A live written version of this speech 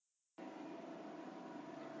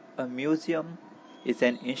A museum is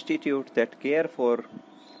an institute that cares for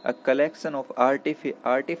a collection of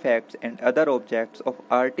artifacts and other objects of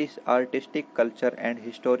artistic culture and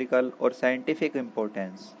historical or scientific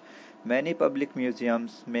importance. Many public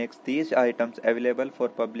museums make these items available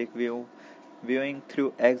for viewing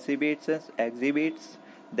through exhibits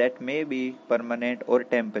that may be permanent or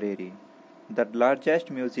temporary. The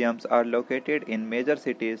largest museums are located in major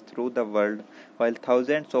cities throughout the world, while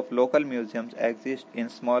thousands of local museums exist in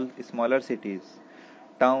smaller cities,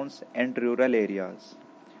 towns, and rural areas.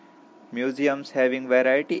 Museums having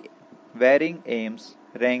varying aims,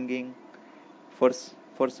 ranging for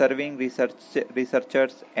serving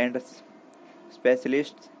researchers and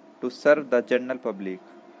specialists to serve the general public.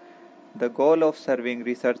 The goal of serving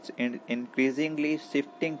research is increasingly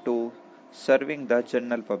shifting to serving the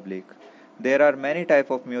general public. There are many types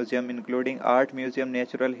of museum including art museum,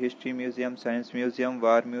 natural history museum, science museum,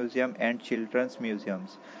 war museum and children's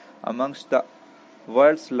museums. Amongst the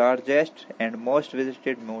world's largest and most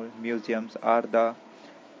visited museums are the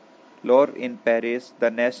Louvre in Paris, the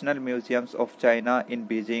National Museums of China in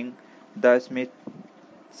Beijing, the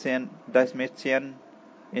Smithsonian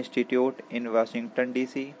Institute in Washington,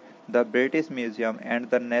 D.C., the British Museum, and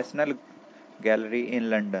the National Gallery in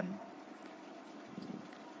London.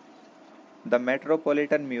 The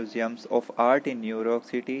Metropolitan Museums of Art in New York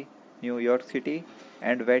City,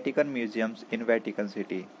 and Vatican Museums in Vatican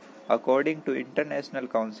City. According to International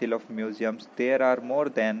Council of Museums, there are more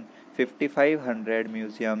than 5,500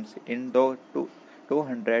 museums in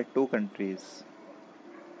 202 countries.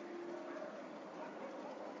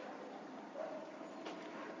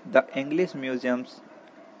 The English museums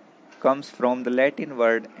comes from the Latin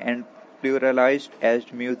word and pluralized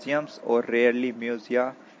as museums or rarely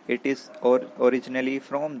musea. It is originally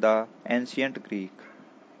from the ancient Greek,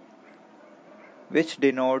 which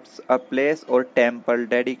denotes a place or temple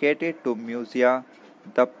dedicated to musea,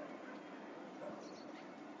 the,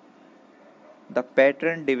 the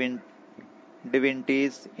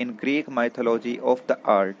divinities in Greek mythology of the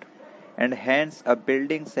art, and hence a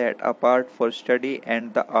building set apart for study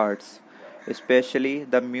and the arts, especially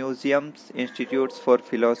the museums, institutes for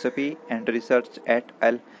philosophy and research at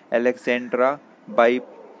Alexandria by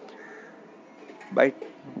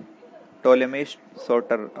Ptolemy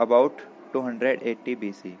Soter about 280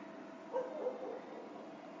 BC.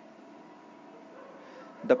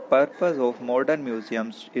 The purpose of modern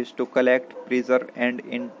museums is to collect, preserve, and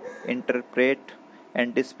interpret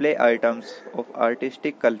and display items of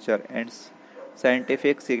artistic culture and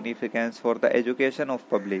scientific significance for the education of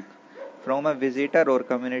public. From a visitor or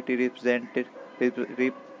community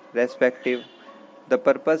perspective, the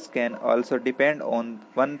purpose can also depend on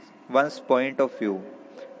one's point of view.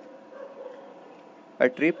 A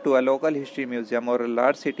trip to a local history museum or a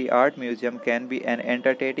large city art museum can be an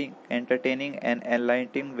entertaining and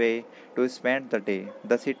enlightening way to spend the day.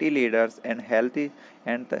 The city leaders and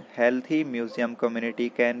the healthy museum community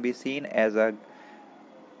can be seen as a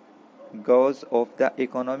gauge of the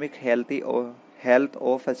economic health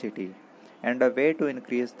of a city and a way to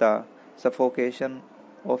increase the suffocation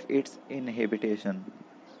of its inhabitation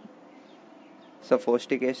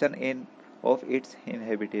sophistication of its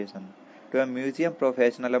inhabitation. To a museum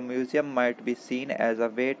professional, a museum might be seen as a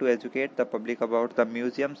way to educate the public about the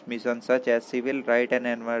museum's mission, such as civil rights and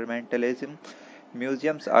environmentalism.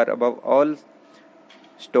 Museums are, above all,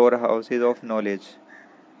 storehouses of knowledge.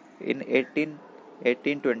 In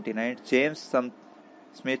 1829,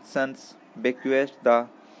 Smithson bequeathed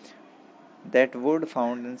that Wood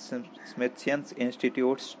founded Smithsonian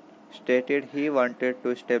Institute stated he wanted to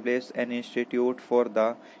establish an institute for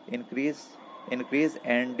the increase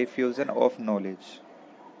and diffusion of knowledge.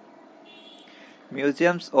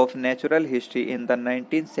 Museums of natural history in the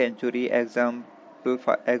 19th century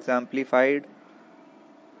exemplified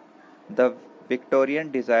the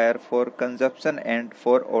Victorian desire for consumption and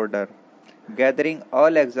for order. Gathering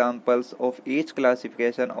all examples of each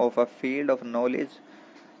classification of a field of knowledge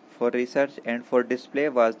for research and for display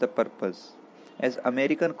was the purpose. As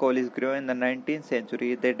American colleges grew in the 19th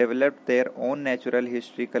century, they developed their own natural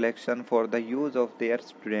history collection for the use of their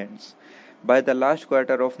students. By the last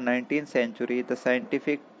quarter of 19th century, the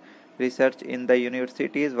scientific research in the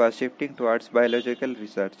universities was shifting towards biological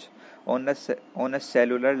research on a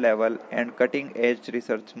cellular level, and cutting-edge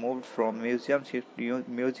research moved from museums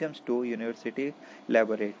to university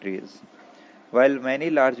laboratories. While many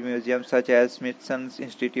large museums such as Smithsonian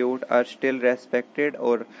Institute are still respected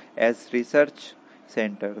or as research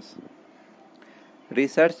centers,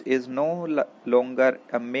 Research is no longer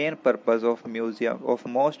a main purpose of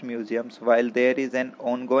most museums, while there is an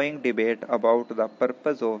ongoing debate about the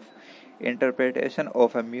purpose of interpretation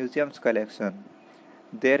of a museum's collection.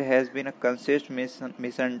 There has been a consistent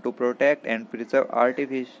mission to protect and preserve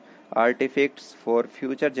artifacts for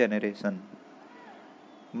future generations.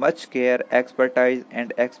 Much care, expertise,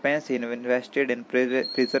 and expense is invested in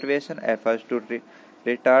preservation efforts to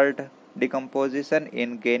retard decomposition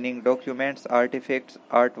in gaining documents, artifacts,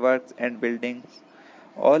 artworks, and buildings.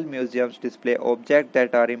 All museums display objects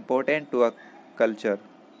that are important to a culture.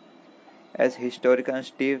 As historian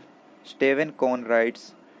Stephen Cohn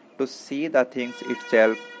writes, to see the things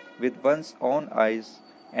itself with one's own eyes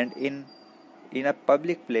and in a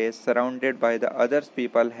public place surrounded by the other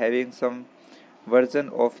people having some version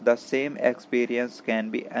of the same experience can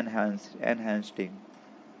be enhancing.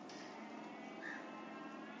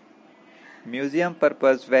 Museum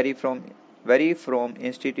purpose vary from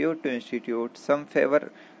institute to institute. Some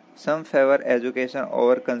favor education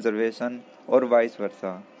over conservation or vice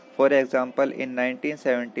versa. For example, in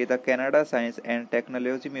 1970, the Canada Science and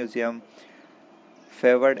Technology Museum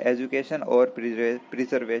favored education over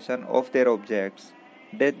preservation of their objects.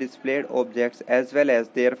 They displayed objects as well as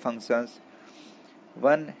their functions.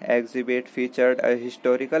 One exhibit featured a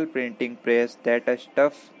historical printing press that a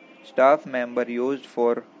staff member used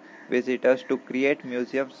for visitors to create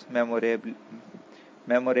museum's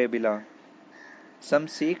memorabilia. Some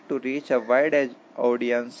seek to reach a wide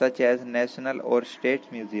audience, such as national or state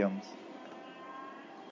museums.